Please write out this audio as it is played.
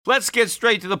Let's get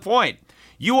straight to the point.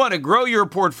 You want to grow your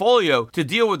portfolio to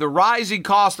deal with the rising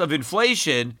cost of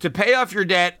inflation, to pay off your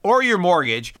debt or your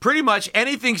mortgage, pretty much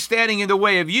anything standing in the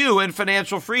way of you and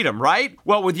financial freedom, right?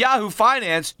 Well, with Yahoo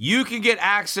Finance, you can get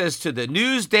access to the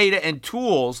news, data, and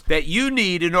tools that you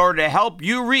need in order to help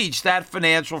you reach that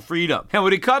financial freedom. And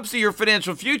when it comes to your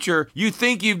financial future, you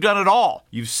think you've done it all.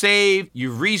 You've saved,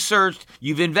 you've researched,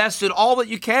 you've invested all that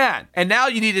you can. And now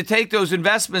you need to take those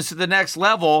investments to the next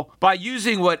level by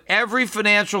using what every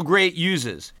financial great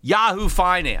uses. Yahoo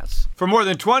Finance. For more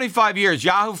than 25 years,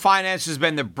 Yahoo Finance has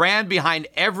been the brand behind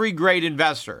every great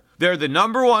investor. They're the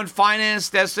 #1 finance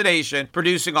destination,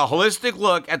 producing a holistic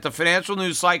look at the financial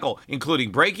news cycle,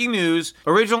 including breaking news,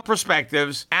 original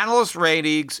perspectives, analyst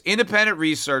ratings, independent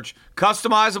research,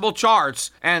 customizable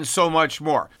charts, and so much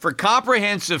more. For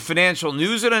comprehensive financial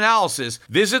news and analysis,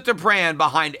 visit the brand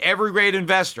behind every great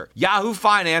investor,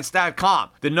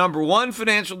 yahoofinance.com, the #1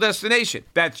 financial destination.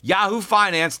 That's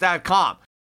yahoofinance.com.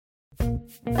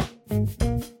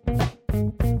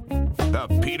 The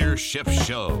Peter Schiff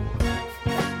Show.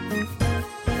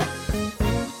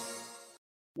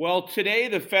 Well, today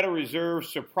the Federal Reserve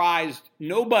surprised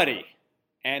nobody,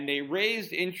 and they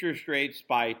raised interest rates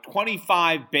by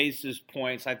 25 basis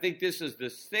points. I think this is the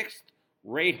 6th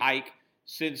rate hike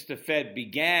since the Fed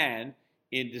began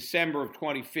in December of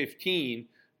 2015.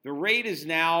 The rate is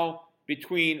now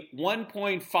between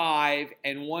 1.5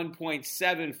 and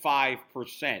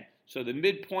 1.75%. So the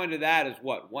midpoint of that is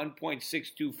what,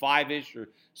 1.625-ish or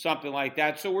something like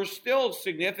that. So we're still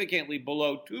significantly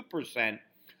below 2%,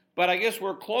 but I guess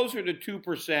we're closer to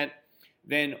 2%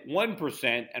 than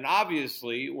 1%. And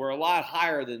obviously, we're a lot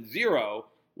higher than 0,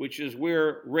 which is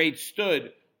where rates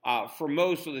stood for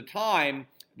most of the time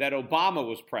that Obama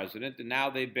was president. And now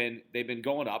they've been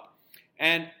going up.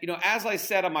 And, as I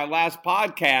said on my last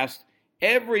podcast,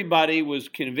 everybody was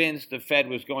convinced the Fed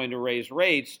was going to raise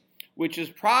rates, which is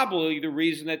probably the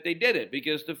reason that they did it,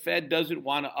 because the Fed doesn't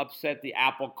want to upset the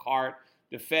apple cart.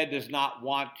 The Fed does not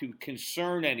want to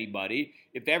concern anybody.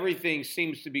 If everything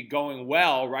seems to be going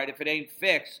well, right, if it ain't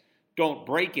fixed, don't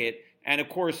break it. And, of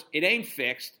course, it ain't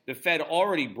fixed. The Fed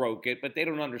already broke it, but they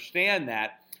don't understand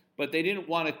that. But they didn't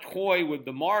want to toy with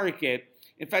the market.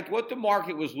 In fact, what the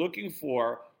market was looking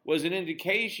for was an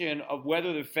indication of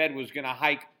whether the Fed was going to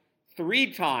hike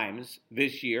 3 times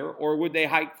this year or would they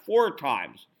hike 4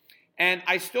 times. And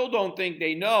I still don't think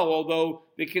they know, although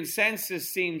the consensus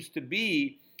seems to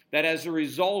be that as a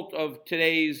result of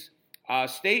today's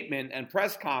statement and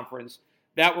press conference,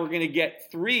 that we're going to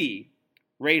get 3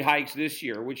 rate hikes this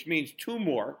year, which means 2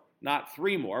 more, not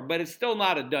 3 more, but it's still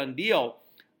not a done deal.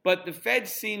 But the Fed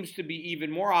seems to be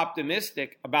even more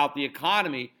optimistic about the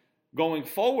economy going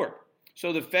forward.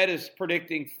 So the Fed is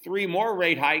predicting 3 more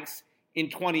rate hikes in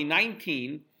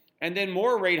 2019 and then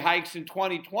more rate hikes in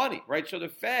 2020, right? So the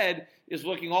Fed is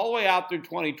looking all the way out through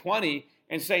 2020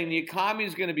 and saying the economy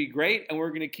is going to be great and we're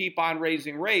going to keep on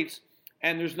raising rates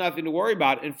and there's nothing to worry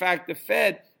about. In fact, the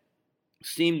Fed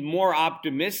seemed more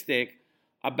optimistic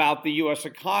about the U.S.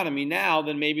 economy now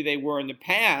than maybe they were in the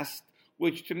past,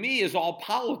 which to me is all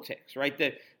politics, right?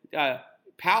 That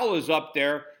Powell is up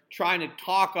there trying to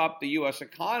talk up the U.S.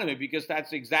 economy because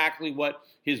that's exactly what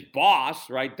his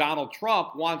boss, right, Donald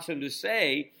Trump, wants him to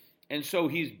say, and so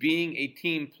he's being a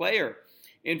team player.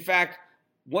 In fact,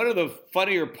 one of the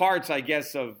funnier parts, I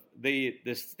guess, of the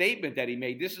statement that he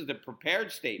made, this is the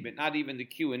prepared statement, not even the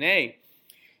Q&A,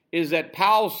 is that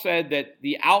Powell said that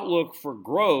the outlook for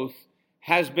growth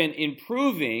has been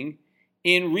improving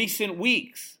in recent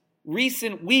weeks.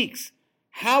 Recent weeks.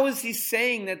 How is he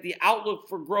saying that the outlook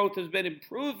for growth has been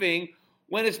improving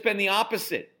when it's been the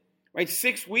opposite? Right?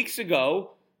 6 weeks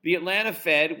ago, the Atlanta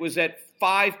Fed was at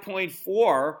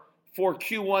 5.4 for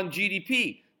Q1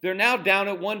 GDP. They're now down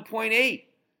at 1.8.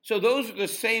 So those are the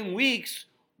same weeks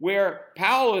where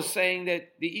Powell is saying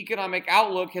that the economic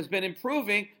outlook has been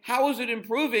improving. How is it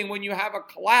improving when you have a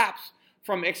collapse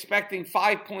from expecting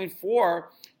 5.4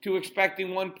 to expecting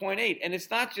 1.8? And it's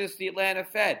not just the Atlanta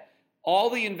Fed.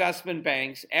 All the investment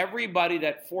banks, everybody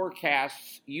that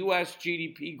forecasts U.S.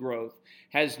 GDP growth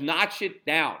has notched it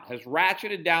down, has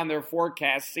ratcheted down their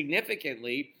forecast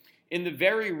significantly in the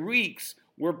very weeks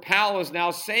where Powell is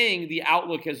now saying the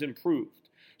outlook has improved.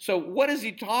 So what is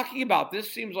he talking about?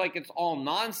 This seems like it's all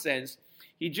nonsense.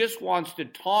 He just wants to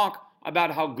talk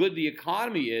about how good the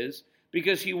economy is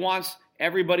because he wants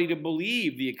everybody to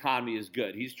believe the economy is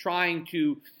good. He's trying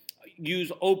to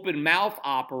use open mouth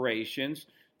operations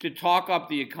to talk up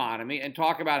the economy and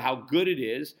talk about how good it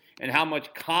is and how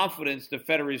much confidence the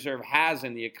Federal Reserve has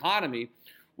in the economy,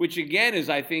 which again is,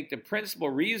 I think, the principal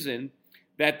reason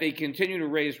that they continue to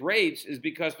raise rates is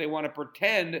because they want to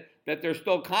pretend that they're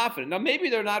still confident. Now, maybe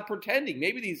they're not pretending.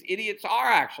 Maybe these idiots are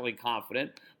actually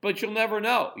confident, but you'll never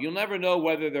know. You'll never know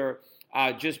whether they're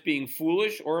just being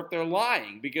foolish or if they're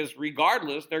lying, because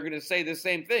regardless, they're going to say the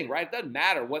same thing, right? It doesn't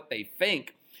matter what they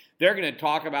think. They're going to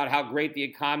talk about how great the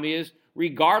economy is,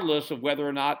 regardless of whether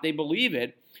or not they believe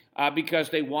it, because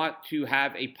they want to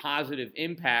have a positive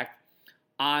impact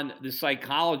on the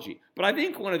psychology. But I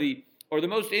think the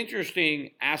most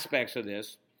interesting aspects of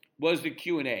this was the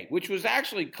Q&A, which was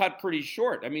actually cut pretty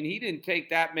short. I mean, he didn't take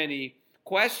that many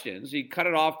questions. He cut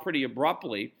it off pretty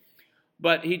abruptly.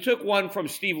 But he took one from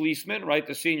Steve Leisman, right,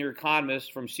 the senior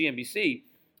economist from CNBC.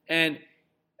 And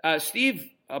Steve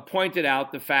pointed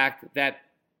out the fact that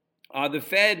the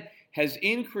Fed has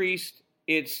increased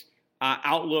its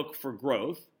outlook for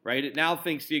growth, right? It now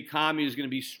thinks the economy is going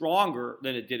to be stronger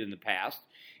than it did in the past.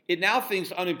 It now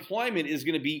thinks unemployment is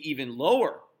going to be even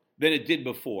lower than it did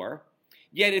before,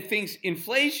 yet it thinks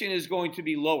inflation is going to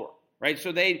be lower, right?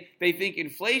 So they think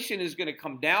inflation is going to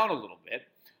come down a little bit,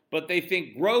 but they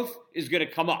think growth is going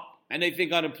to come up, and they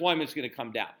think unemployment is going to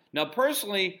come down. Now,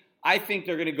 personally, I think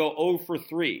they're going to go 0 for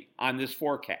 3 on this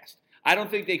forecast. I don't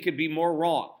think they could be more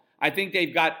wrong. I think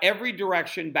they've got every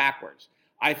direction backwards.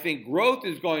 I think growth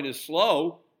is going to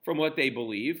slow from what they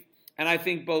believe, and I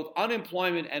think both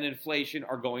unemployment and inflation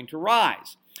are going to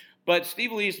rise. But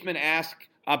Steve Leisman asked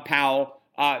Powell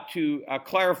to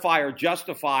clarify or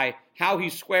justify how he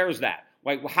squares that.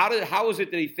 Like, how is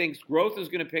it that he thinks growth is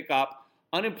going to pick up,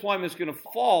 unemployment is going to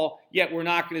fall, yet we're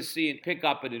not going to see it pick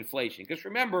up in inflation? Because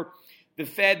remember, the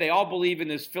Fed, they all believe in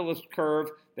this Phillips curve.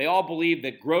 They all believe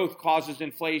that growth causes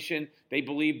inflation. They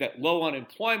believe that low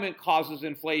unemployment causes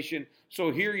inflation. So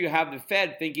here you have the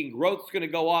Fed thinking growth is going to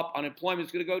go up, unemployment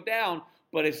is going to go down,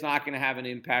 but it's not going to have an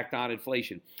impact on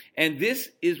inflation. And this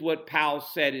is what Powell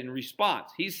said in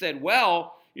response. He said,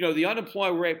 well, the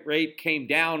unemployment rate came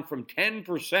down from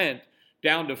 10%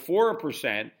 down to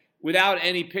 4% without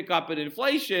any pickup in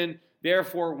inflation.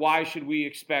 Therefore, why should we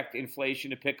expect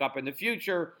inflation to pick up in the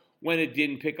future when it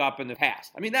didn't pick up in the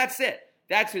past? I mean, that's it.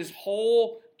 That's his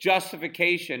whole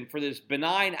justification for this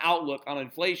benign outlook on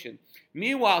inflation.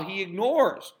 Meanwhile, he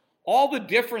ignores all the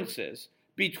differences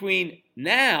between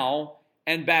now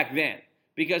and back then.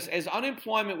 Because as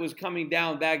unemployment was coming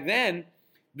down back then,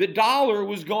 the dollar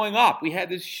was going up. We had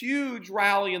this huge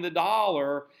rally in the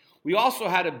dollar. We also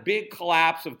had a big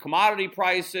collapse of commodity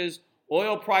prices.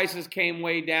 Oil prices came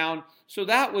way down. So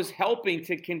that was helping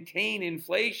to contain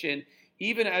inflation.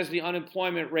 Even as the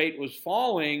unemployment rate was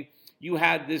falling, you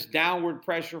had this downward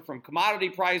pressure from commodity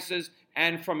prices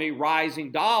and from a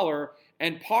rising dollar.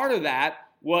 And part of that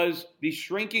was the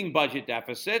shrinking budget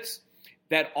deficits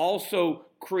that also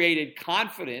created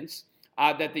confidence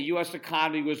that the U.S.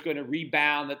 economy was going to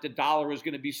rebound, that the dollar was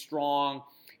going to be strong.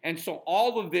 And so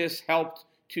all of this helped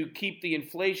to keep the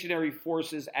inflationary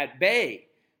forces at bay.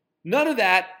 None of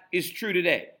that is true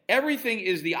today. Everything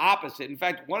is the opposite. In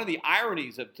fact, one of the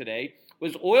ironies of today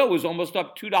was oil was almost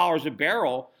up $2 a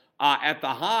barrel at the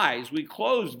highs. We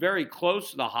closed very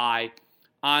close to the high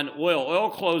on oil. Oil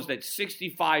closed at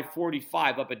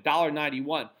 $65.45, up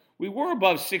 $1.91. We were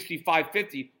above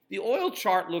 $65.50. The oil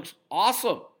chart looks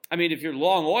awesome. I mean, if you're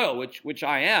long oil, which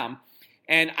I am,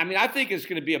 and I mean, I think it's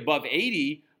going to be above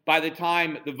 80 by the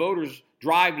time the voters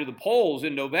drive to the polls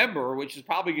in November, which is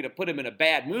probably going to put them in a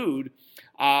bad mood.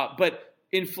 But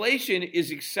inflation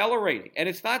is accelerating, and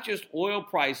it's not just oil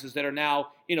prices that are now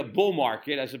in a bull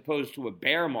market as opposed to a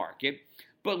bear market.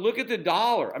 But look at the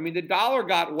dollar. I mean, the dollar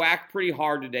got whacked pretty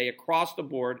hard today across the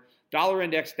board. Dollar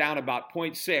index down about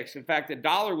 0.6. In fact, the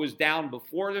dollar was down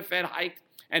before the Fed hiked,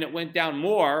 and it went down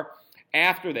more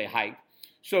after they hiked.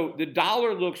 So the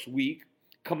dollar looks weak.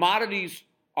 Commodities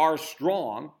are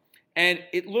strong. And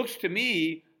it looks to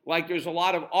me like there's a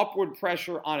lot of upward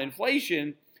pressure on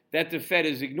inflation that the Fed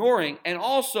is ignoring. And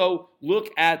also look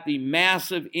at the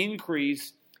massive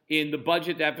increase in the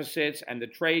budget deficits and the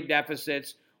trade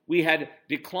deficits. We had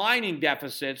declining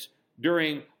deficits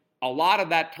during a lot of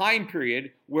that time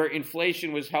period where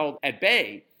inflation was held at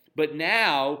bay. But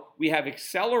now we have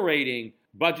accelerating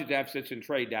budget deficits and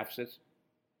trade deficits.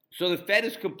 So the Fed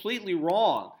is completely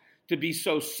wrong to be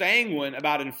so sanguine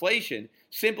about inflation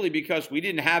simply because we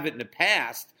didn't have it in the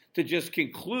past, to just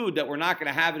conclude that we're not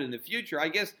going to have it in the future. I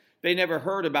guess they never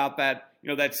heard about that,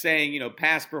 that saying,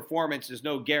 past performance is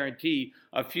no guarantee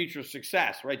of future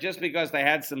success, right? Just because they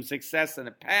had some success in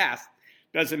the past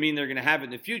doesn't mean they're going to have it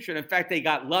in the future. And in fact, they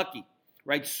got lucky,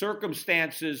 right?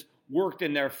 Circumstances worked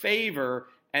in their favor,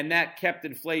 and that kept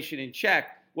inflation in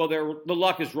check. Well, the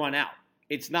luck has run out.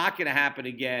 It's not going to happen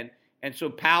again. And so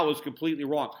Powell was completely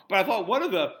wrong. But I thought one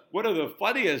of the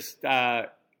funniest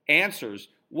answers,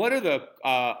 one of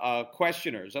the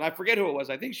questioners, and I forget who it was.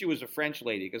 I think she was a French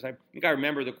lady, because I think I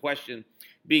remember the question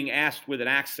being asked with an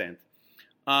accent.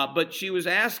 But she was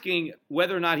asking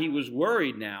whether or not he was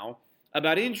worried now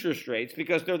about interest rates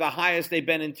because they're the highest they've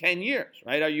been in 10 years,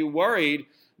 right? Are you worried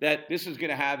that this is going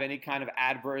to have any kind of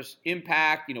adverse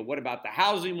impact? What about the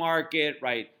housing market,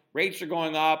 right? Rates are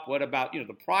going up. What about,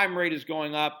 the prime rate is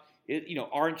going up?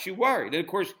 Aren't you worried? And of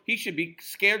course, he should be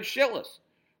scared shitless,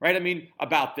 right?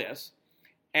 About this.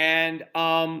 And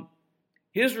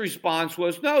his response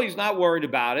was, no, he's not worried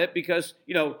about it because,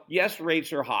 yes,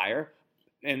 rates are higher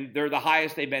and they're the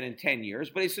highest they've been in 10 years.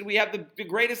 But he said, we have the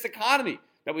greatest economy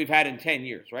that we've had in 10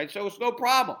 years, right? So it's no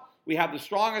problem. We have the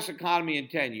strongest economy in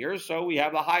 10 years, so we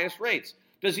have the highest rates.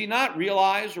 Does he not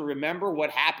realize or remember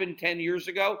what happened 10 years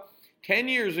ago? 10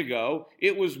 years ago,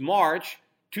 it was March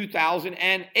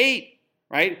 2008,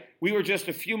 right? We were just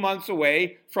a few months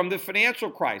away from the financial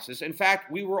crisis. In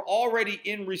fact, we were already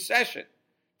in recession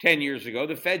 10 years ago.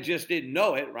 The Fed just didn't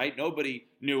know it, right? Nobody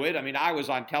knew it. I was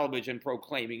on television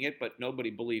proclaiming it, but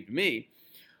nobody believed me.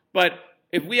 But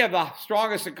if we have the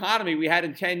strongest economy we had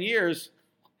in 10 years,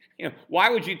 why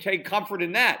would you take comfort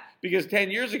in that? Because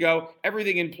 10 years ago,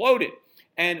 everything imploded.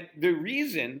 And the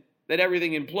reason that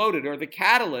everything imploded, or the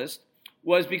catalyst,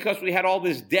 was because we had all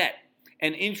this debt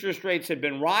and interest rates had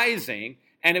been rising,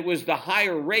 and it was the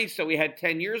higher rates that we had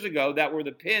 10 years ago that were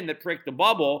the pin that pricked the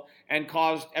bubble and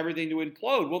caused everything to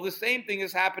implode. Well, the same thing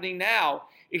is happening now,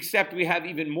 except we have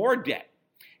even more debt.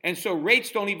 And so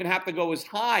rates don't even have to go as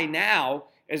high now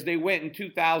as they went in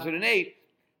 2008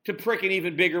 to prick an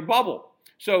even bigger bubble.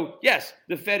 So, yes,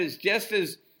 the Fed is just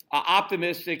as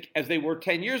optimistic as they were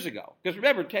 10 years ago. Because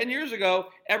remember, 10 years ago,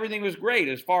 everything was great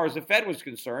as far as the Fed was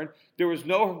concerned. There was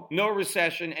no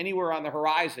recession anywhere on the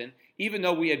horizon. Even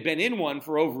though we had been in one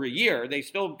for over a year, they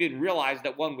still didn't realize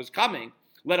that one was coming,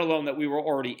 let alone that we were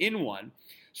already in one.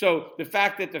 So the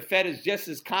fact that the Fed is just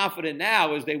as confident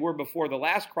now as they were before the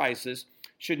last crisis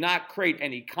should not create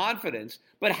any confidence.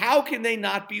 But how can they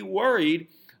not be worried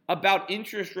about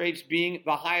interest rates being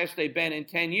the highest they've been in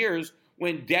 10 years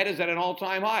when debt is at an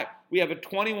all-time high? We have a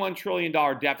 $21 trillion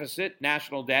deficit,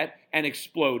 national debt, and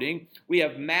exploding. We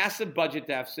have massive budget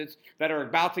deficits that are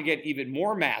about to get even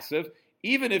more massive,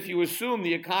 even if you assume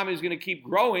the economy is going to keep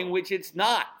growing, which it's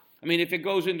not. If it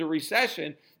goes into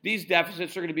recession, these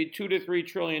deficits are going to be $2 to $3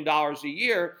 trillion a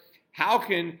year. How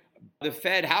can the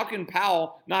Fed, how can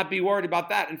Powell not be worried about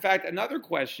that? In fact, another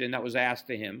question that was asked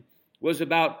to him was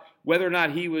about whether or not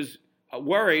he was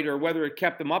worried or whether it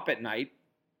kept him up at night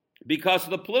because of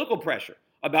the political pressure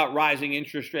about rising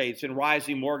interest rates and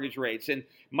rising mortgage rates. And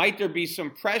might there be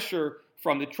some pressure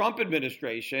from the Trump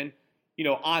administration,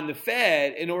 on the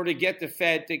Fed in order to get the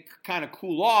Fed to kind of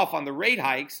cool off on the rate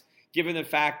hikes, given the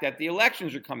fact that the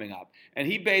elections are coming up? And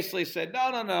he basically said, no,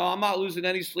 I'm not losing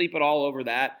any sleep at all over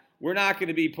that. We're not going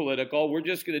to be political. We're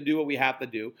just going to do what we have to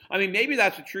do. Maybe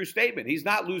that's a true statement. He's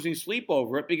not losing sleep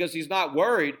over it because he's not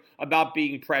worried about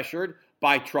being pressured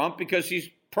by Trump because he's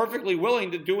perfectly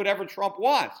willing to do whatever Trump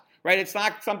wants, right? It's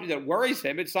not something that worries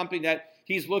him. It's something that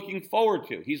he's looking forward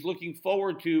to. He's looking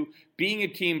forward to being a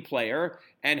team player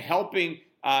and helping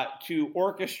to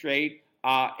orchestrate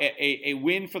a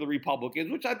win for the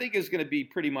Republicans, which I think is going to be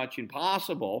pretty much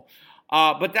impossible.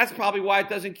 But that's probably why it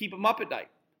doesn't keep him up at night.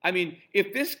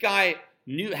 If this guy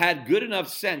had good enough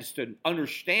sense to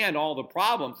understand all the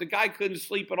problems, the guy couldn't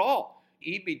sleep at all.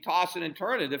 He'd be tossing and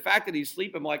turning. The fact that he's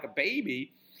sleeping like a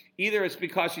baby, either it's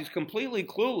because he's completely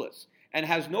clueless and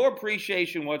has no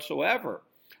appreciation whatsoever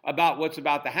about what's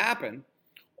about to happen,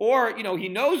 or he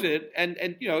knows it and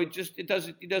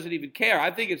he doesn't even care.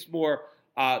 I think it's more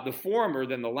the former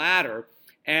than the latter.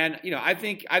 And I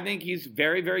think he's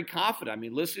very, very confident.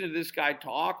 Listening to this guy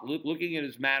talk, looking at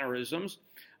his mannerisms,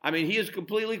 he is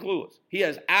completely clueless. He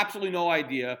has absolutely no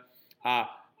idea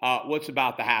what's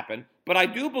about to happen. But I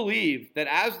do believe that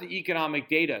as the economic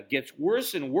data gets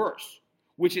worse and worse,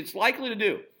 which it's likely to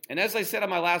do, and as I said on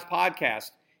my last podcast,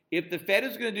 if the Fed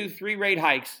is going to do 3 rate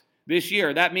hikes this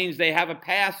year, that means they have a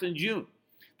pass in June.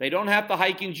 They don't have to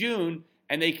hike in June,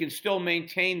 and they can still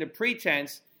maintain the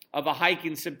pretense of a hike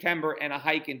in September and a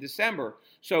hike in December.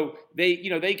 So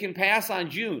they can pass on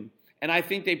June, and I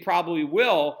think they probably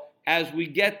will as we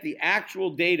get the actual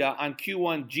data on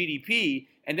Q1 GDP,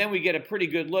 and then we get a pretty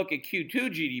good look at Q2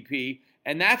 GDP,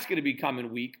 and that's going to be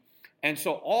coming weak. And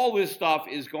so all this stuff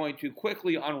is going to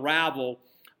quickly unravel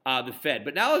the Fed.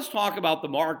 But now let's talk about the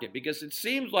market, because it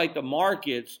seems like the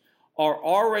markets are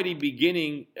already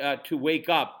beginning to wake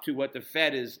up to what the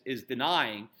Fed is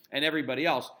denying and everybody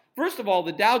else. First of all,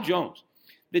 the Dow Jones.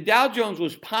 The Dow Jones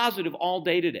was positive all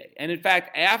day today. And in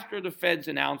fact, after the Fed's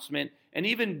announcement and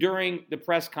even during the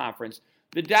press conference,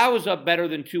 the Dow was up better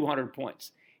than 200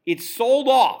 points. It sold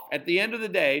off at the end of the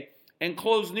day and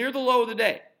closed near the low of the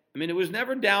day. I mean, it was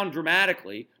never down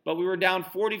dramatically, but we were down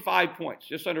 45 points,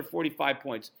 just under 45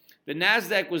 points. The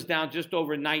NASDAQ was down just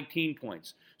over 19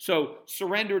 points. So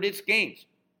surrendered its gains.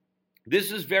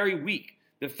 This is very weak.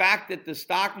 The fact that the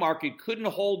stock market couldn't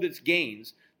hold its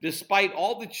gains despite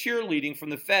all the cheerleading from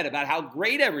the Fed about how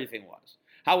great everything was,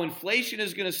 how inflation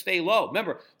is going to stay low.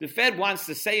 Remember, the Fed wants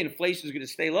to say inflation is going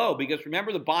to stay low because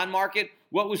remember the bond market?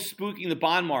 What was spooking the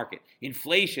bond market?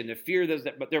 Inflation, the fear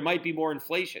that there might be more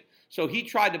inflation. So he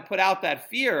tried to put out that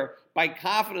fear by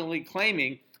confidently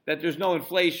claiming that there's no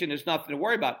inflation, there's nothing to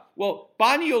worry about. Well,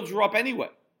 bond yields were up anyway.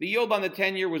 The yield on the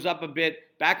 10-year was up a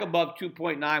bit, back above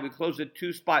 2.9. We closed at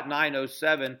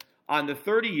 2.907. On the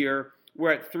 30-year,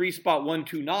 we're at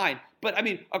 3.129. But, I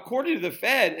mean, according to the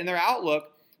Fed and their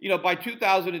outlook, by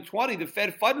 2020, the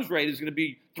Fed funds rate is going to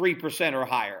be 3% or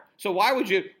higher. So why would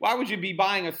you be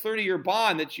buying a 30-year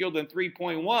bond that's yielding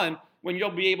 3.1 when you'll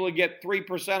be able to get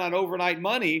 3% on overnight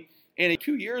money in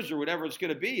 2 years or whatever it's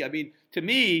going to be? I mean, to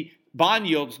me, bond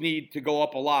yields need to go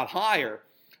up a lot higher.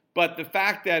 But the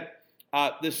fact that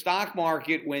the stock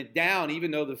market went down,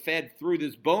 even though the Fed threw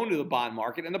this bone to the bond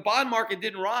market, and the bond market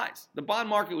didn't rise. The bond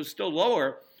market was still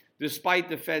lower despite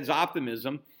the Fed's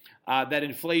optimism that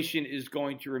inflation is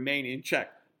going to remain in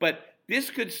check. But this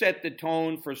could set the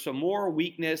tone for some more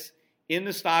weakness in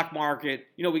the stock market.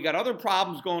 We got other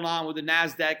problems going on with the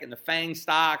NASDAQ and the FANG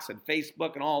stocks and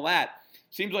Facebook and all that.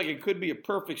 Seems like it could be a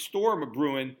perfect storm of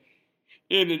brewing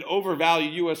in an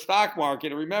overvalued U.S. stock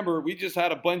market. And remember, we just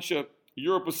had a bunch of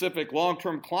Euro-Pacific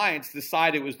long-term clients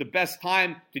decide it was the best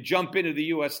time to jump into the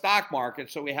U.S. stock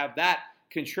market. So we have that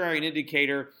contrarian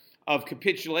indicator of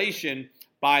capitulation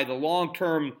by the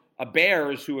long-term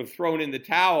bears who have thrown in the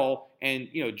towel and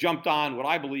jumped on what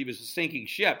I believe is a sinking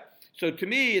ship. So to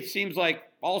me, it seems like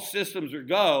all systems are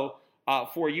go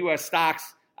for U.S.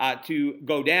 stocks to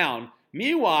go down.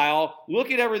 Meanwhile,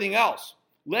 look at everything else.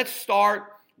 Let's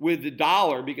start with the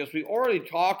dollar, because we already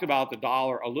talked about the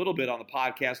dollar a little bit on the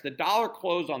podcast. The dollar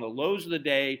closed on the lows of the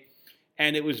day,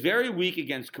 and it was very weak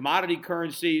against commodity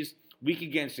currencies, weak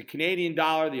against the Canadian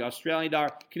dollar, the Australian dollar.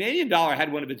 Canadian dollar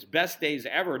had one of its best days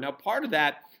ever. Now, part of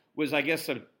that was, I guess,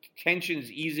 some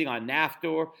tensions easing on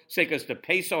NAFTA, because the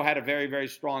peso had a very, very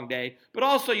strong day. But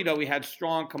also, we had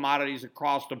strong commodities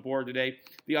across the board today.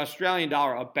 The Australian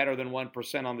dollar up better than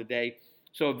 1% on the day.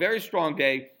 So a very strong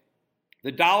day.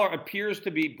 The dollar appears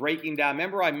to be breaking down.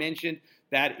 Remember I mentioned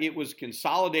that it was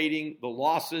consolidating the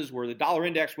losses where the dollar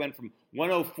index went from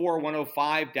 104,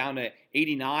 105 down to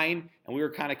 89, and we were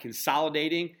kind of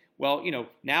consolidating. Well,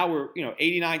 now we're,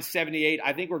 89, 78.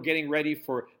 I think we're getting ready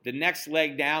for the next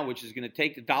leg down, which is going to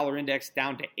take the dollar index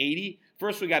down to 80.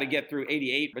 First, we got to get through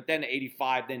 88, but then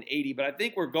 85, then 80. But I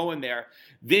think we're going there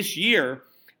this year.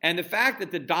 And the fact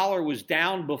that the dollar was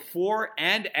down before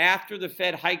and after the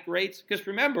Fed hiked rates, because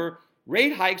remember,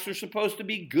 rate hikes are supposed to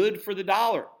be good for the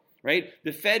dollar, right?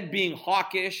 The Fed being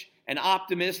hawkish and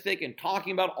optimistic and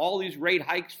talking about all these rate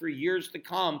hikes for years to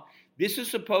come, this is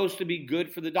supposed to be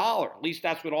good for the dollar. At least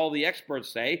that's what all the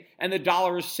experts say, and the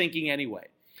dollar is sinking anyway.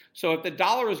 So if the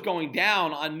dollar is going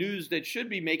down on news that should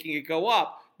be making it go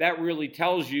up, that really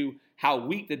tells you how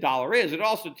weak the dollar is. It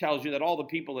also tells you that all the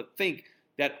people that think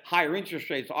that higher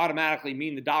interest rates automatically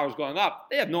mean the dollar is going up,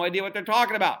 they have no idea what they're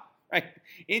talking about, right?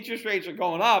 Interest rates are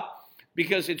going up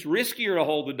because it's riskier to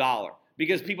hold the dollar,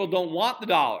 because people don't want the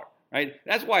dollar, right?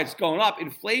 That's why it's going up.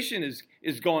 Inflation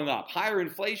is going up. Higher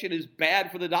inflation is bad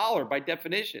for the dollar by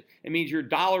definition. It means your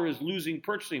dollar is losing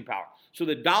purchasing power. So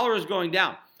the dollar is going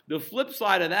down. The flip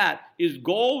side of that is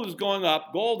gold is going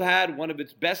up. Gold had one of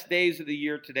its best days of the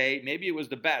year today. Maybe it was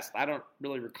the best. I don't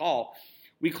really recall.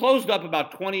 We closed up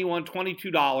about $21,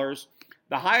 $22.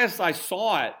 The highest I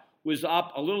saw it was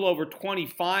up a little over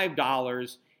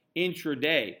 $25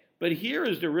 intraday. But here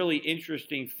is the really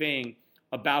interesting thing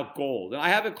about gold. And I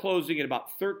have it closing at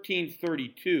about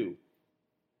 $13.32,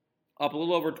 up a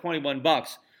little over 21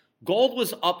 bucks. Gold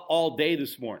was up all day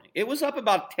this morning. It was up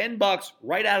about 10 bucks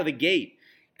right out of the gate.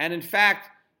 And in fact,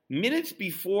 minutes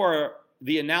before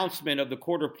the announcement of the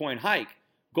quarter point hike,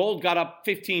 gold got up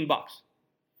 15 bucks.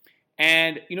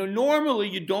 And, normally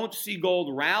you don't see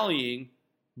gold rallying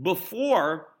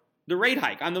before the rate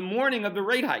hike, on the morning of the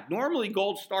rate hike. Normally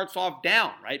gold starts off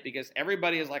down, right? Because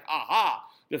everybody is like, aha,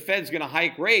 the Fed's going to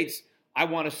hike rates. I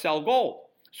want to sell gold.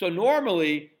 So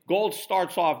normally gold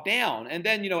starts off down. And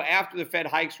then, after the Fed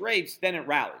hikes rates, then it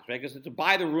rallies, right? Because it's a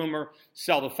buy the rumor,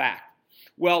 sell the fact.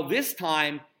 Well, this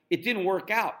time it didn't work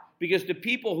out. because the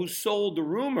people who sold the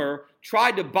rumor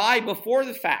tried to buy before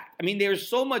the fact. I mean, there's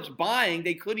so much buying,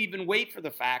 they couldn't even wait for the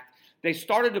fact. They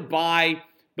started to buy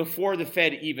before the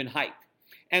Fed even hiked.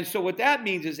 And so what that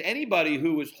means is anybody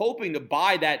who was hoping to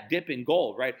buy that dip in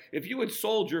gold, right? If you had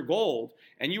sold your gold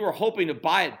and you were hoping to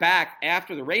buy it back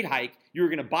after the rate hike, you were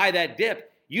going to buy that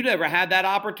dip, you never had that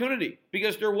opportunity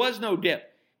because there was no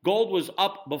dip. Gold was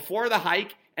up before the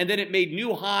hike, and then it made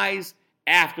new highs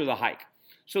after the hike.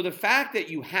 So the fact that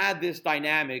you had this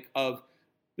dynamic of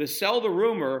the sell the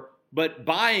rumor, but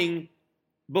buying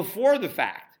before the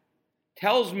fact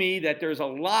tells me that there's a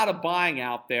lot of buying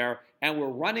out there, and we're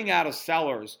running out of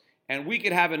sellers, and we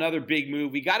could have another big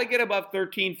move. We got to get above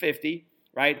 1350,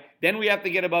 right? Then we have to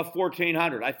get above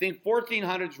 1400. I think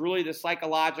 1400 is really the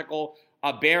psychological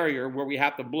barrier where we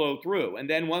have to blow through. And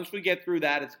then once we get through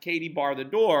that, it's Katie bar the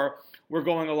door, we're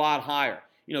going a lot higher.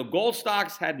 Gold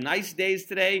stocks had nice days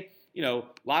today. A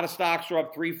lot of stocks are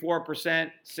up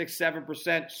 3-4%,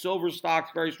 6-7%. Silver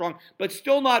stocks very strong, but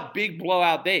still not big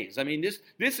blowout days. I mean,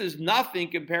 this is nothing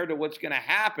compared to what's going to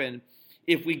happen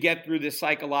if we get through this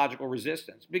psychological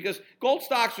resistance, because gold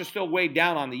stocks are still way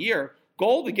down on the year.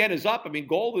 Gold, again, is up. I mean,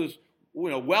 gold is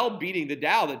well beating the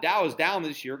Dow. The Dow is down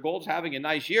this year. Gold's having a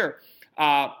nice year,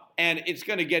 and it's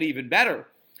going to get even better.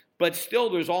 But still,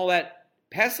 there's all that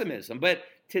pessimism. But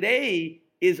today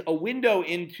is a window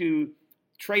into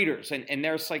traders and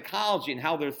their psychology and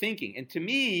how they're thinking. And to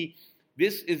me,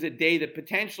 this is a day that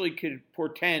potentially could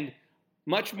portend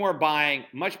much more buying,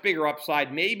 much bigger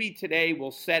upside. Maybe today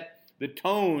will set the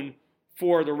tone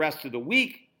for the rest of the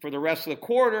week, for the rest of the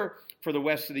quarter, for the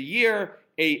rest of the year,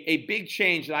 a big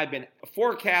change that I've been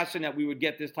forecasting that we would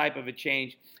get this type of a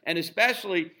change. And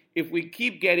especially if we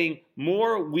keep getting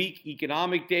more weak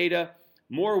economic data,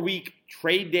 more weak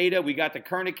trade data. We got the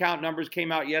current account numbers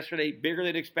came out yesterday, bigger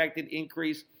than expected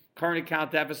increase, current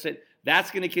account deficit. That's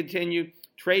going to continue.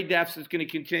 Trade deficit is going to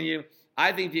continue.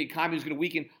 I think the economy is going to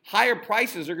weaken. Higher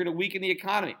prices are going to weaken the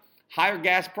economy. Higher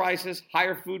gas prices,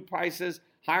 higher food prices,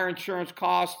 higher insurance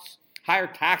costs, higher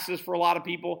taxes for a lot of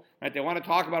people. Right? They want to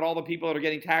talk about all the people that are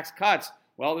getting tax cuts.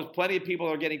 Well, there's plenty of people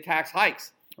that are getting tax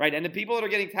hikes, right? And the people that are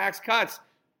getting tax cuts,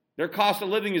 their cost of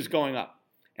living is going up.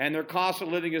 And their cost of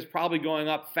living is probably going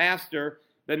up faster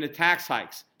than the tax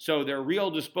hikes. So their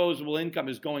real disposable income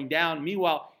is going down.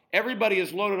 Meanwhile, everybody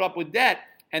is loaded up with debt,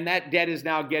 and that debt is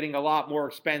now getting a lot more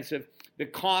expensive. The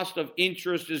cost of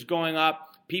interest is going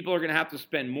up. People are going to have to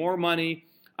spend more money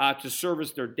to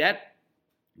service their debt.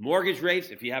 Mortgage rates,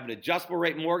 if you have an adjustable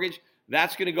rate mortgage,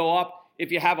 that's going to go up.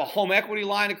 If you have a home equity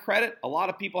line of credit, a lot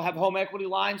of people have home equity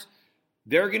lines.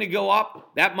 They're going to go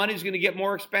up. That money's going to get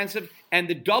more expensive. And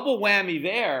the double whammy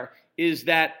there is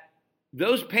that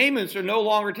those payments are no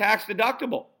longer tax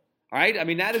deductible. All right? I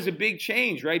mean, that is a big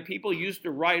change, right? People used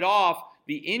to write off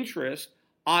the interest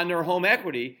on their home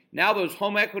equity. Now those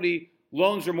home equity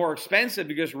loans are more expensive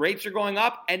because rates are going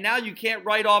up, and now you can't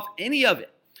write off any of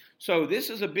it. So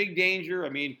this is a big danger. I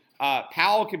mean,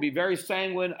 Powell can be very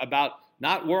sanguine about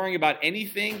not worrying about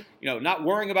anything, not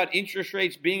worrying about interest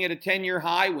rates being at a 10-year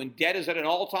high when debt is at an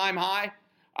all-time high.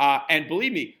 And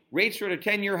believe me, rates are at a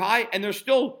 10-year high, and they're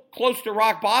still close to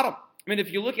rock bottom. I mean,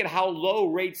 if you look at how low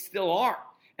rates still are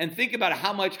and think about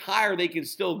how much higher they can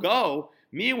still go,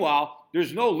 meanwhile,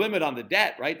 there's no limit on the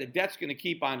debt, right? The debt's going to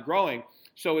keep on growing.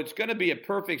 So it's going to be a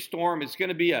perfect storm. It's going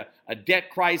to be a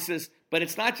debt crisis, but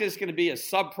it's not just going to be a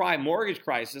subprime mortgage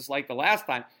crisis like the last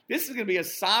time. This is going to be a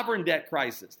sovereign debt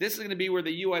crisis. This is going to be where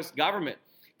the U.S. government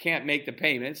can't make the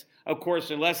payments, of course,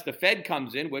 unless the Fed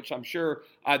comes in, which I'm sure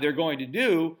they're going to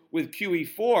do with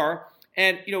QE4.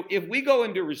 And, if we go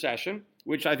into recession,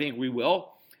 which I think we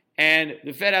will, and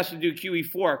the Fed has to do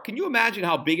QE4, can you imagine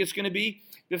how big it's going to be?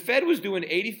 The Fed was doing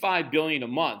 $85 billion a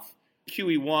month,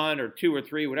 QE1 or 2 or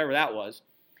 3, whatever that was.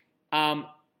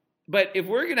 But if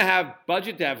we're going to have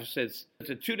budget deficits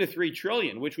to 2 to 3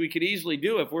 trillion, which we could easily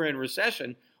do if we're in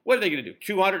recession, what are they going to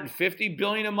do? $250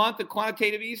 billion a month of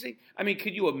quantitative easing? I mean,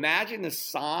 could you imagine the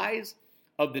size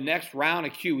of the next round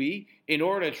of QE in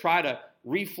order to try to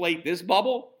reflate this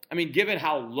bubble? I mean, given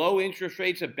how low interest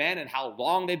rates have been and how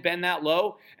long they've been that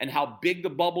low and how big the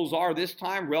bubbles are this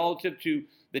time relative to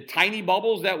the tiny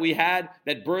bubbles that we had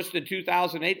that burst in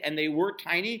 2008, and they were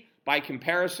tiny by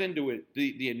comparison to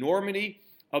the enormity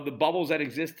of the bubbles that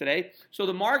exist today. So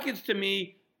the markets, to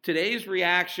me, today's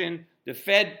reaction, the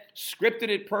Fed scripted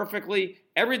it perfectly.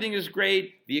 Everything is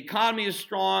great. The economy is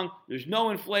strong. There's no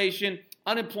inflation.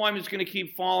 Unemployment is going to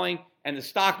keep falling. And the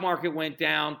stock market went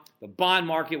down. The bond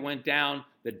market went down.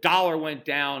 The dollar went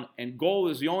down. And gold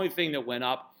is the only thing that went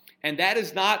up. And that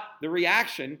is not the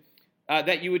reaction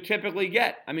that you would typically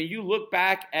get. I mean, you look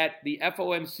back at the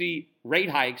FOMC rate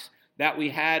hikes that we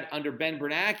had under Ben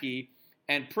Bernanke,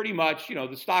 and pretty much,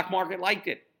 the stock market liked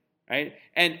it, right?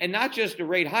 And not just the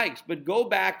rate hikes, but go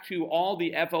back to all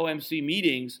the FOMC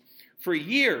meetings for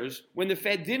years when the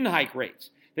Fed didn't hike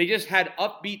rates. They just had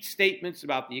upbeat statements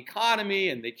about the economy,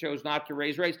 and they chose not to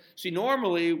raise rates. See,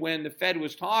 normally when the Fed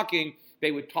was talking,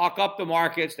 they would talk up the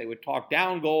markets, they would talk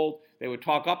down gold, they would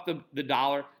talk up the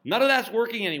dollar. None of that's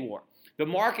working anymore. The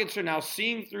markets are now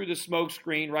seeing through the smoke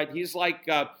screen, right? He's like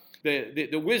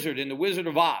the wizard in the Wizard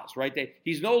of Oz, right?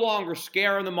 He's no longer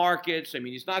scaring the markets. I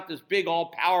mean, he's not this big,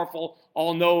 all-powerful,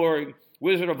 all-knowing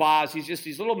Wizard of Oz. He's just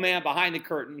this little man behind the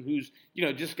curtain who's,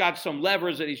 just got some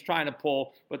levers that he's trying to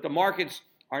pull, but the markets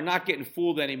are not getting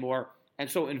fooled anymore. And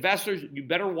so investors, you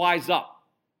better wise up.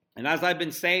 And as I've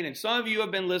been saying, and some of you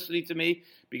have been listening to me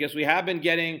because we have been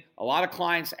getting a lot of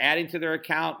clients adding to their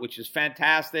account, which is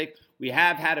fantastic. We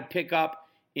have had a pickup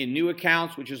in new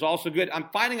accounts, which is also good. I'm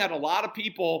finding out a lot of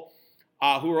people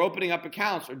who are opening up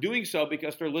accounts are doing so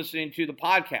because they're listening to the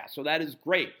podcast. So that is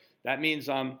great. That means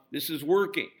this is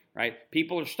working, right?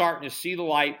 People are starting to see the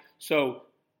light. So,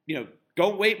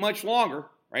 don't wait much longer,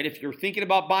 right? If you're thinking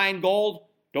about buying gold,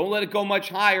 don't let it go much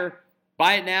higher.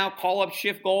 Buy it now. Call up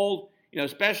Shift Gold.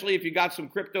 Especially if you got some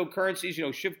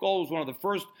cryptocurrencies. Shift Gold was one of the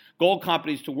first gold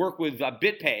companies to work with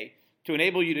BitPay to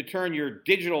enable you to turn your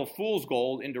digital fool's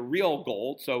gold into real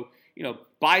gold. So,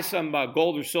 buy some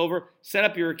gold or silver. Set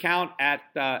up your account at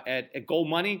Gold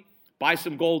Money. Buy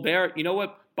some gold there. You know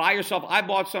what? Buy yourself. I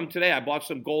bought some today. I bought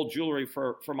some gold jewelry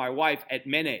for my wife at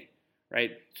Mene.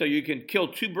 Right? So you can kill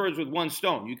two birds with one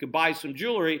stone. You can buy some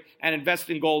jewelry and invest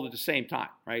in gold at the same time,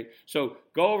 right? So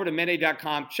go over to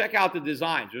Mene.com, check out the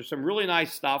designs. There's some really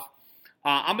nice stuff.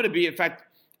 I'm going to be, in fact,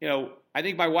 I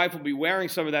think my wife will be wearing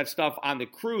some of that stuff on the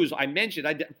cruise. I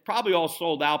mentioned, probably all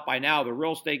sold out by now, the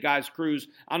Real Estate Guys cruise.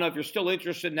 I don't know if you're still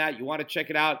interested in that. You want to check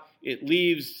it out. It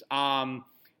leaves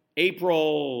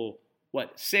April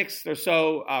 6th or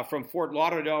so from Fort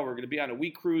Lauderdale. We're going to be on a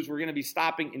week cruise. We're going to be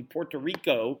stopping in Puerto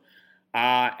Rico.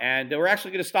 And we're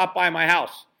actually going to stop by my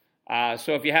house.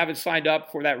 So if you haven't signed up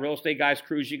for that Real Estate Guys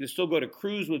cruise, you can still go to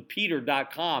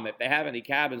cruisewithpeter.com if they have any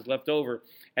cabins left over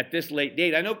at this late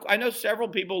date. I know several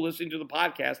people listening to the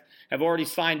podcast have already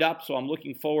signed up, so I'm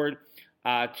looking forward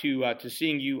to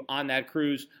seeing you on that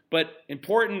cruise. But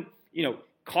important,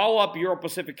 call up Euro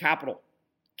Pacific Capital.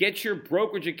 Get your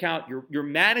brokerage account, your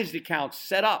managed account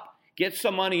set up. Get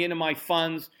some money into my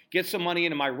funds. Get some money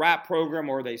into my wrap program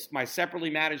or my separately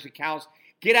managed accounts.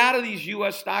 Get out of these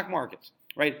U.S. stock markets,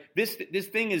 right? This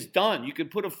thing is done. You can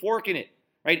put a fork in it,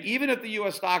 right? Even if the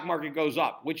U.S. stock market goes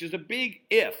up, which is a big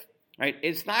if, right?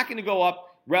 It's not going to go up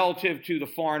relative to the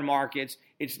foreign markets.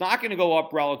 It's not going to go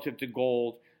up relative to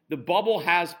gold. The bubble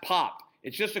has popped.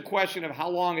 It's just a question of how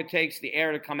long it takes the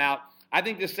air to come out. I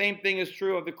think the same thing is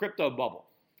true of the crypto bubble.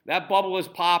 That bubble has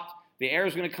popped. The air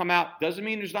is going to come out. Doesn't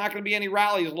mean there's not going to be any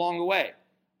rallies along the way.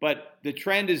 But the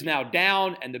trend is now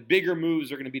down, and the bigger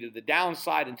moves are going to be to the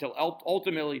downside until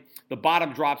ultimately the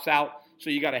bottom drops out.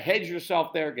 So you got to hedge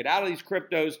yourself there. Get out of these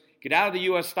cryptos. Get out of the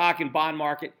U.S. stock and bond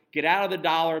market. Get out of the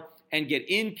dollar and get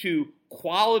into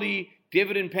quality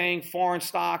dividend-paying foreign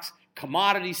stocks,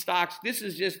 commodity stocks. This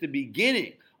is just the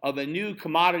beginning of a new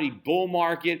commodity bull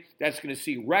market that's going to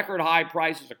see record high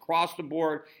prices across the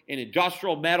board in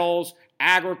industrial metals,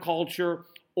 agriculture,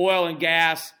 oil and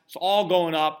gas. It's all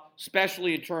going up,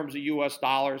 especially in terms of U.S.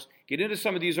 dollars. Get into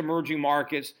some of these emerging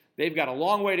markets. They've got a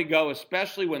long way to go,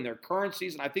 especially when their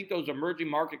currencies, and I think those emerging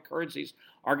market currencies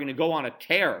are going to go on a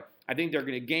tear. I think they're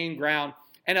going to gain ground.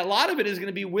 And a lot of it is going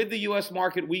to be with the U.S.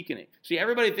 market weakening. See,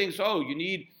 everybody thinks, you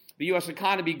need the U.S.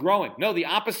 economy growing. No, the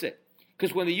opposite.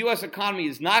 Because when the U.S. economy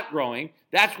is not growing,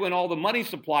 that's when all the money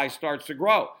supply starts to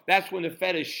grow. That's when the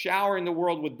Fed is showering the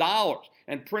world with dollars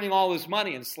and printing all this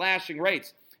money and slashing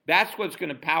rates. That's what's going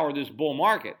to power this bull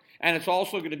market. And it's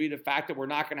also going to be the fact that we're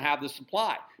not going to have the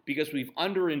supply because we've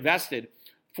underinvested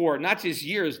for not just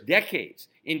years, decades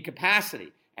in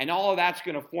capacity. And all of that's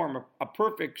going to form a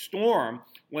perfect storm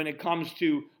when it comes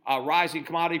to rising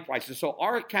commodity prices. So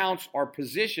our accounts are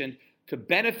positioned to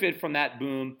benefit from that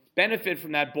boom, benefit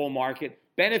from that bull market,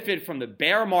 benefit from the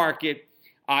bear market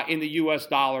in the U.S.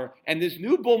 dollar, and this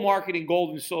new bull market in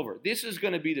gold and silver. This is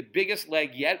going to be the biggest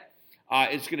leg yet.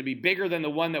 It's going to be bigger than the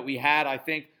one that we had, I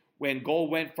think, when gold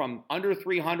went from under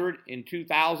 300 in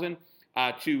 2000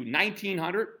 to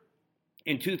 1900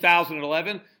 in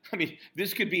 2011. I mean,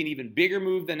 this could be an even bigger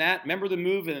move than that. Remember the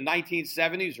move in the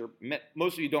 1970s, or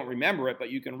most of you don't remember it, but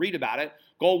you can read about it.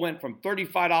 Gold went from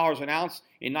 $35 an ounce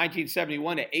in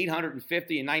 1971 to $850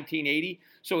 in 1980.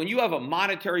 So when you have a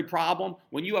monetary problem,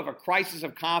 when you have a crisis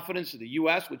of confidence in the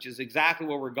U.S., which is exactly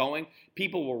where we're going,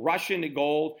 people will rush into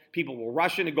gold. People will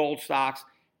rush into gold stocks.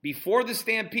 before the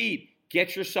stampede,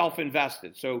 get yourself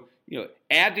invested. So,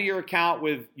 add to your account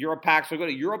with Europac. So go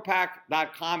to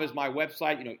Europac.com is my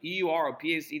website,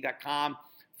 EUROPAC.com.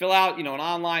 Fill out, an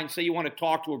online, say you want to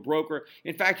talk to a broker.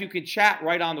 In fact, you can chat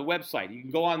right on the website. You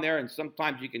can go on there, and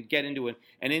sometimes you can get into an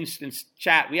instant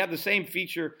chat. We have the same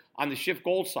feature on the Shift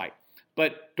Gold site.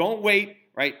 But don't wait,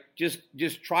 right? Just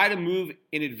try to move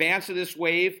in advance of this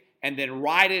wave and then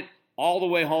ride it all the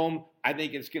way home. I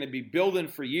think it's going to be building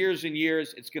for years and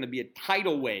years. It's going to be a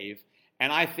tidal wave.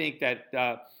 And I think that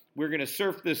we're going to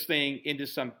surf this thing into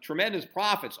some tremendous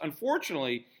profits.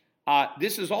 Unfortunately,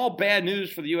 this is all bad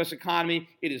news for the U.S. economy.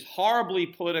 It is horribly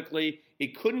politically.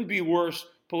 It couldn't be worse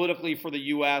politically for the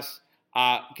U.S.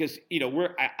 Because,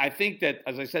 I think that,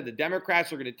 as I said, the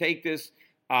Democrats are going to take this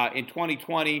in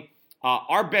 2020.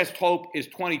 Our best hope is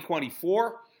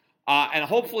 2024. And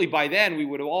hopefully by then we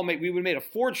would have made a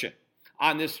fortune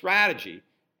on this strategy.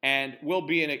 And we'll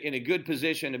be in a good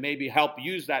position to maybe help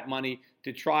use that money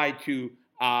to try to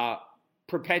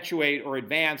perpetuate or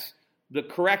advance the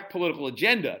correct political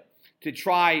agenda to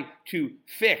try to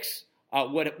fix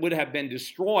what would have been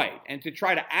destroyed and to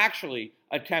try to actually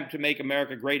attempt to make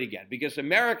America great again. Because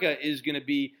America is going to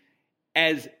be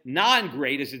as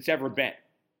non-great as it's ever been.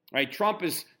 Right? Trump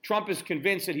is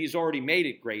convinced that he's already made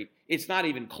it great. It's not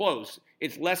even close.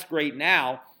 It's less great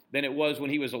now than it was when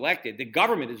he was elected. The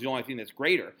government is the only thing that's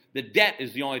greater. The debt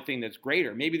is the only thing that's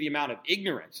greater. Maybe the amount of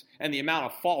ignorance and the amount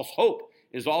of false hope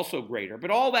is also greater.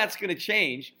 But all that's going to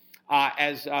change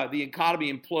as the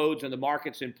economy implodes and the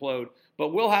markets implode. But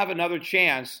we'll have another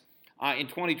chance in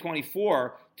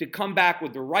 2024 to come back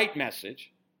with the right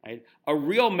message, right? A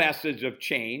real message of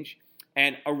change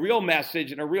and a real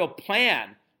message and a real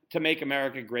plan to make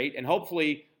America great. And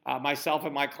hopefully myself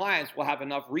and my clients will have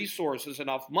enough resources,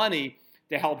 enough money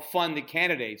to help fund the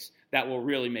candidates that will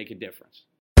really make a difference.